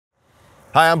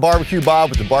Hi, I'm Barbecue Bob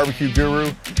with the Barbecue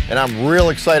Guru, and I'm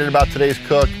real excited about today's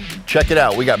cook. Check it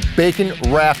out. We got bacon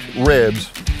wrapped ribs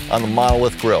on the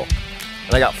Monolith Grill.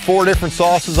 And I got 4 different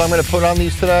sauces I'm gonna put on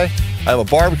these today. I have a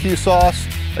barbecue sauce,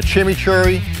 a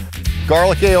chimichurri,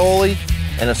 garlic aioli,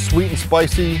 and a sweet and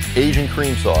spicy Asian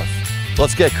cream sauce.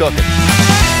 Let's get cooking.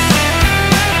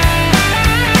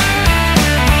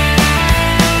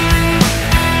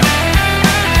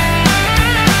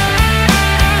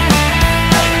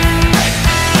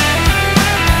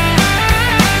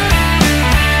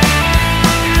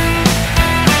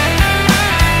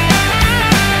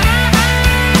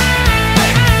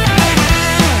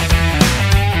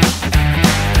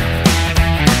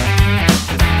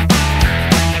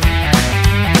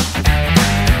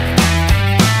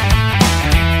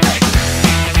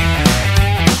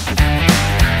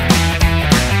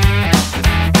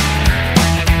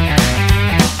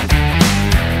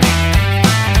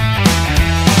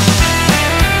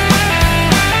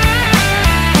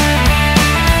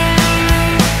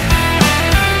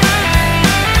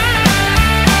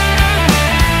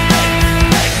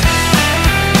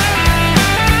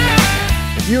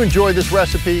 If you enjoyed this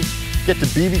recipe, get to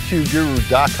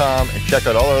bbqguru.com and check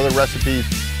out all our other recipes,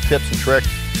 tips, and tricks.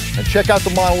 And check out the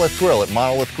Monolith Grill at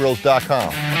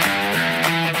monolithgrills.com.